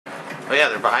Oh yeah,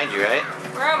 they're behind you, right?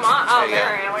 Where am I? Oh, There you there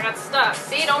I am. I got stuck.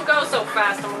 See, don't go so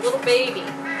fast. I'm a little baby.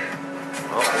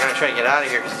 Well, we're gonna try to get out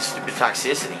of here because of stupid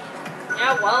toxicity.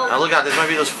 Yeah, well. Now look out, this might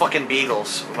be those fucking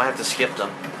beagles. We might have to skip them.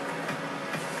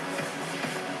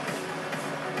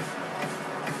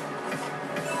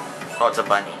 Oh, it's a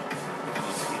bunny.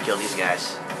 You kill these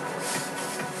guys.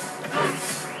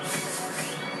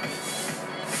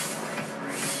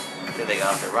 There they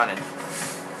go, they're running.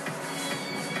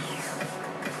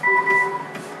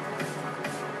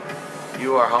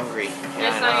 You are hungry. Yeah,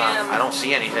 Yes, I know. I am. I don't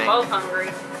see anything. We're both hungry.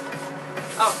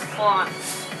 Oh, hold on.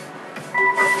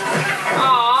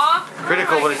 Aww.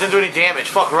 Critical, but it didn't do any damage.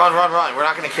 Fuck, run, run, run. We're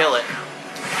not gonna kill it.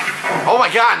 Oh my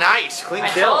god, nice! Clean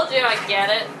kill. I told you I'd get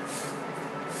it.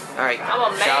 Alright, I'm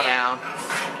a man. chow down.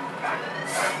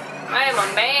 I am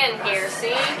a man here,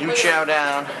 see? You chow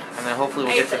down, and then hopefully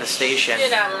we'll get to the station.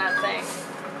 Shit out of that thing.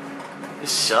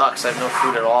 This sucks. I have no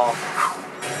food at all.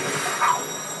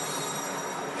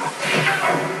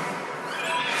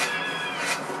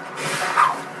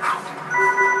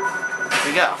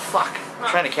 Here we go. Fuck. I'm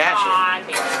trying to catch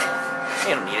it.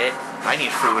 You don't need it. I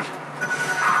need food.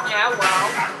 Yeah, well,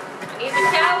 I need the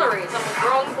calories. I'm a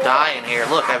grown boy. Dying here.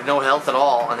 Look, I have no health at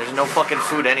all, and there's no fucking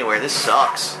food anywhere. This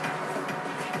sucks.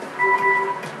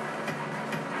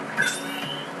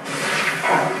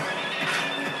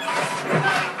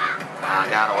 Ah,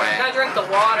 got away. I gotta drink the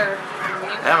water.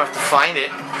 I have to find it.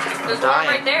 There's I'm one dying.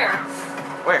 right there.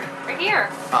 Where? Right here.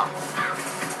 Oh.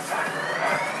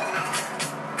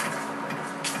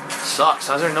 Sucks.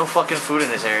 How's there no fucking food in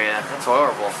this area? That's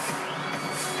horrible.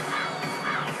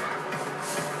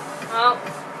 Oh.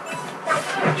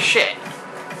 Shit.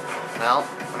 Well,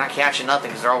 we're not catching nothing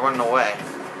because they're all running away.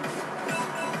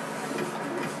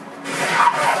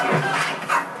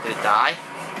 Did it die?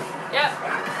 Yep.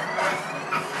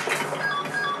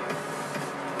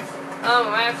 Oh, I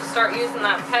might have to start using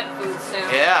that pet food soon.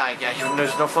 Yeah,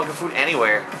 there's no fucking food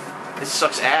anywhere. This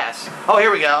sucks ass. Oh,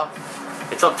 here we go.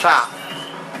 It's up top.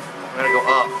 I'm gonna go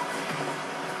up.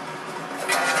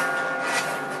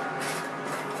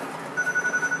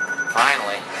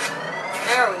 Finally.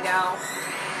 There we go.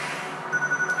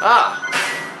 Ah.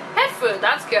 Pet food,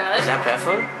 that's good. Is that pet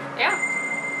food? Yeah.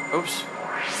 Oops.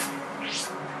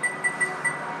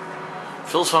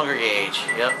 Phil's hunger gauge.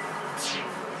 Yep.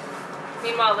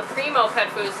 Meanwhile, the primo pet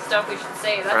food is the stuff we should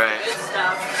save. That's Right. the good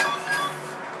stuff.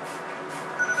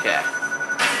 Okay.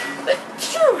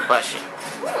 Bless you.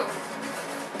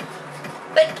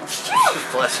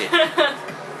 Bless you.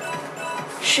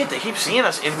 Shit, they keep seeing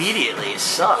us immediately. It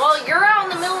sucks. Well, you're out in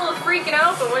the middle of freaking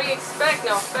out, but what do you expect?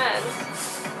 No offense.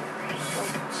 Well,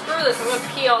 screw this, I'm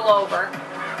gonna pee all over.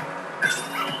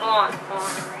 Hold on, hold on.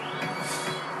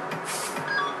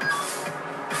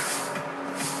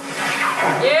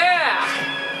 Yeah!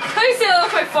 How do you say that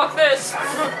if I fuck this?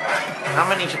 How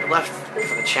many left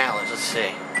for the challenge? Let's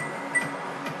see.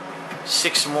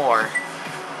 6 more.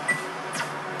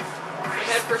 We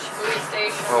head for Shibuya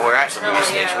Station. Well, we're at Shibuya Oh,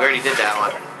 Station. yeah. We already did that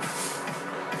one.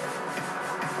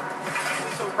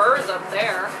 There's some birds up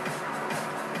there.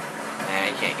 Nah,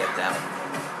 you can't get them.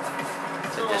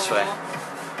 It's this way.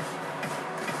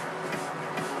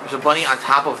 There's a bunny on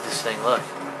top of this thing, look.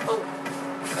 Oh.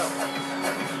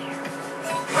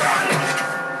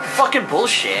 Fucking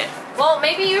bullshit. Well,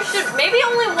 maybe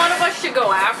only one of us should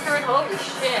go after it. Holy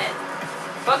shit.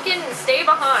 Fucking stay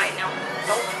behind. Now,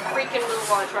 don't freaking move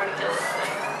while I try to kill this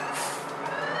thing.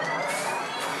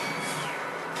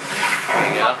 There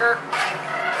you go. Fucker.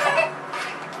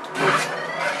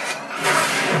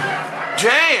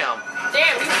 Damn!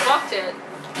 Damn, you fucked it.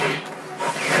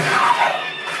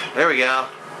 There we go.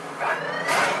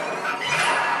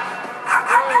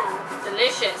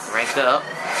 Delicious. Ranked up.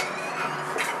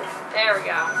 There we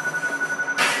go.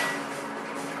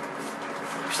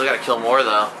 Still gotta kill more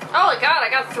though. Oh my god, I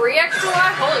got 3 extra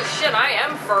life? Holy shit, I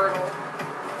am fertile.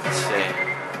 Let's see.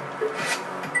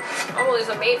 Oh, there's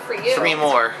a mate for you. 3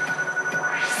 more.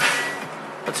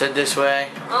 Let's head this way.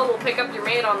 Oh, we'll pick up your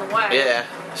mate on the way. Yeah.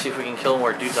 See if we can kill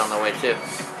more dudes on the way too. There's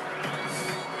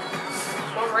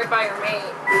one right by your mate.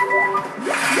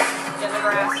 Get in the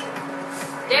grass.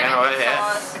 Damn Yeah, it, right, you yeah.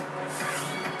 saw us.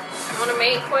 You want to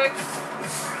mate quick?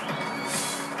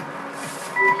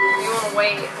 You want to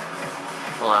wait?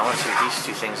 Hold on, I want to see what these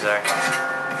 2 things are.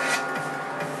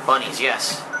 Bunnies,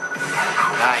 yes.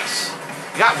 Nice.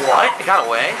 You got what? It got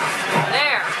away?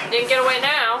 There. Didn't get away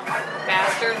now,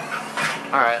 bastard.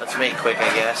 Alright, let's make it quick,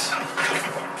 I guess.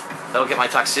 That'll get my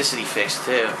toxicity fixed,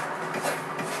 too.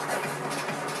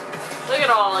 Look at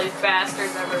all these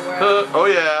bastards everywhere. Oh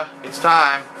yeah, it's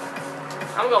time.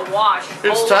 I'm gonna wash.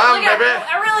 It's time, look baby.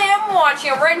 I really am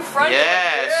watching. I'm right in front of you.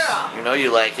 Yes, Yeah. You know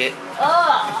you like it.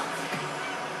 Ugh.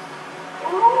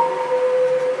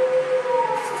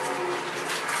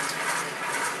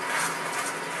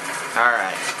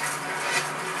 Alright.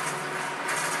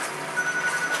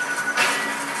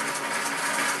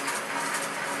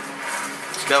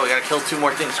 Let's go. We gotta kill 2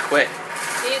 more things quick.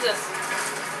 Jesus.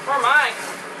 Where am I?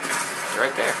 You're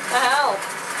right there. What the hell?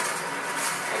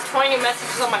 I have 20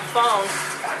 messages on my phone.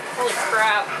 Holy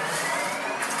crap.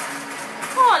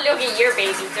 Oh, look at your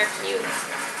babies. They're cute.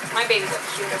 My babies are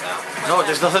cuter though. No,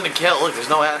 there's nothing to kill. Look, there's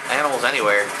no animals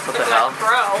anywhere. What the hell?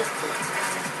 Crow.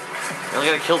 We only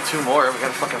gotta kill 2 more. We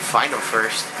gotta fucking find them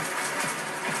first.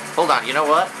 Hold on, you know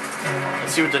what?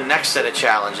 Let's see what the next set of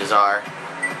challenges are.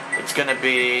 It's gonna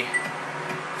be...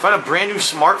 Find a brand new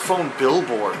smartphone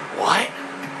billboard. What?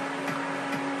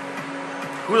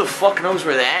 Who the fuck knows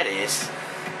where that is?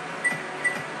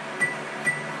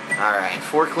 Alright,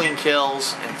 4 clean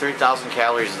kills and 3,000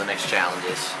 calories are the next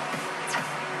challenges.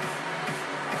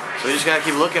 So we just gotta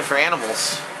keep looking for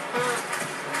animals.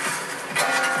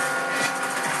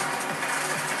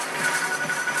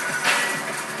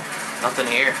 Nothing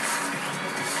here.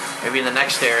 Maybe in the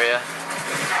next area.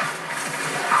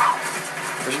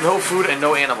 There's no food and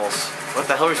no animals. What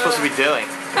the hell are we supposed to be doing?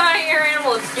 Your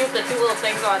animal is cute, the 2 little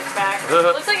things on its back.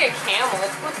 Looks like a camel.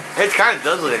 It kind of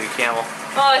does look like a camel.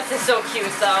 Oh, this is so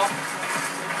cute though.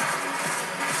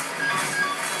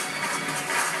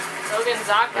 Logan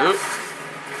Zaka. Oop.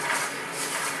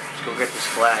 Let's go get this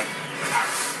flag.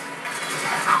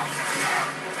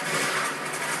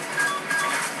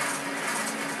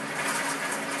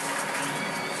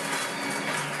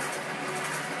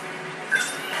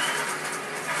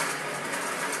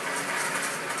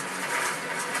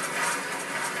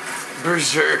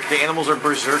 Berserk. The animals are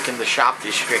berserk in the shop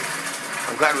district.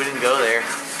 I'm glad we didn't go there.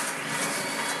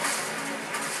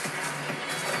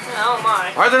 Oh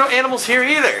my. Why are there no animals here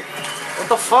either? What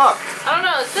the fuck? I don't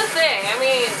know, it's the thing. I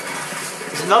mean...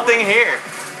 There's nothing here.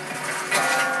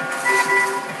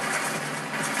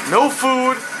 No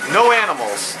food, no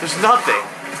animals. There's nothing.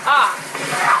 Ah.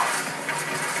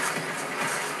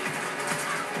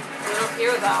 Little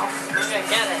here though. I'm gonna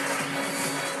get it.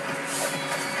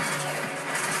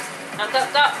 Up.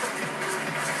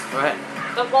 Go ahead.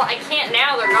 Well, I can't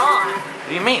now. They're gone. What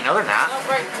do you mean? No, they're not. Oh,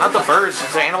 right. Not the birds.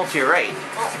 It's the animal to your right.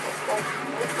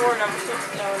 Door number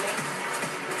 6 loading.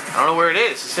 I don't know where it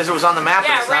is. It says it was on the map,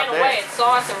 Yeah, but it's it ran not there. away. It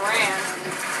saw us and ran.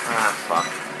 Ah, fuck.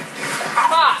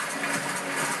 Fuck.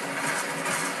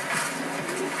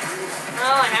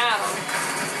 Well, I have them.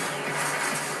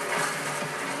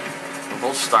 We're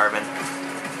both starving.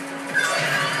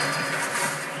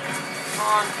 Come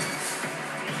on.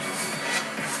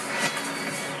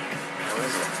 Where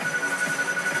is it?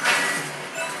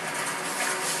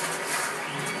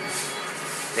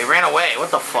 They ran away. What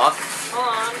the fuck? Hold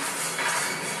on.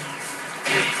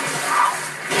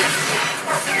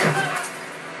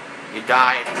 You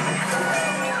died.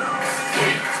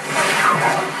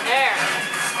 There.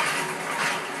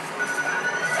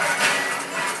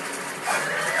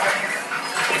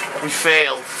 We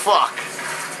failed. Fuck.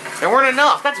 There weren't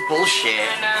enough. That's bullshit.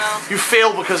 I know. You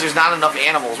failed because there's not enough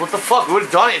animals. What the fuck? We would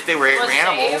have done it if they were Wanna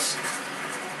animals.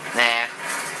 save? Nah.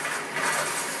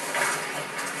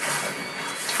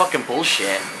 It's fucking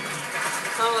bullshit.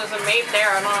 Oh, there's a mate there.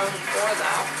 I don't know who's for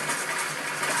though.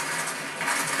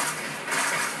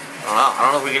 I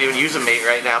don't know if we can even use a mate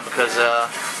right now because, Oh.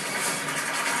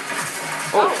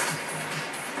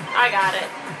 I got it.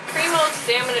 Primo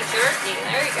stamina jerky.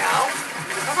 There you go.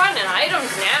 I'm finding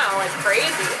items now like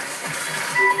crazy.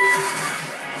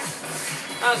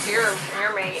 Oh, it's your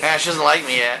mate. Yeah, she doesn't like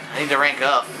me yet. I need to rank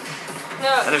up.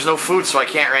 No. And there's no food, so I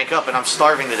can't rank up, and I'm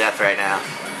starving to death right now.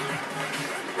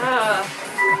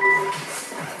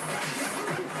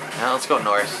 Now let's go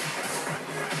north.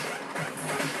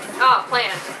 Oh,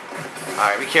 plant.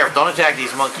 Alright, be careful. Don't attack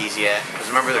these monkeys yet, because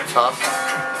remember they're tough.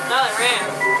 No, they ran.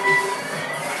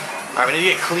 Alright, we need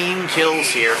to get clean kills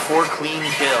here. 4 clean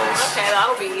kills. Okay,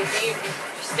 that'll be easy.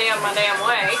 Just stay out of my damn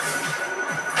way.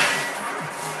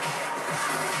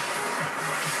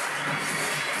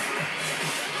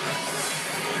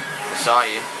 I saw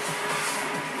you.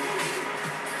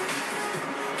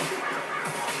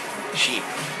 Sheep.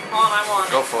 Hold on, I want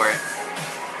it. Go for it.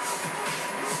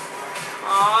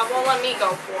 Aw, it won't let me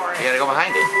go for You it. gotta go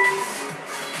behind it.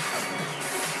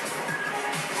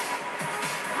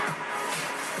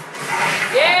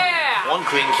 Yeah! 1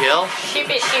 clean kill.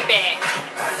 Sheepy.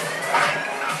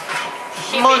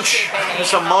 Munch.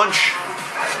 It's a munch.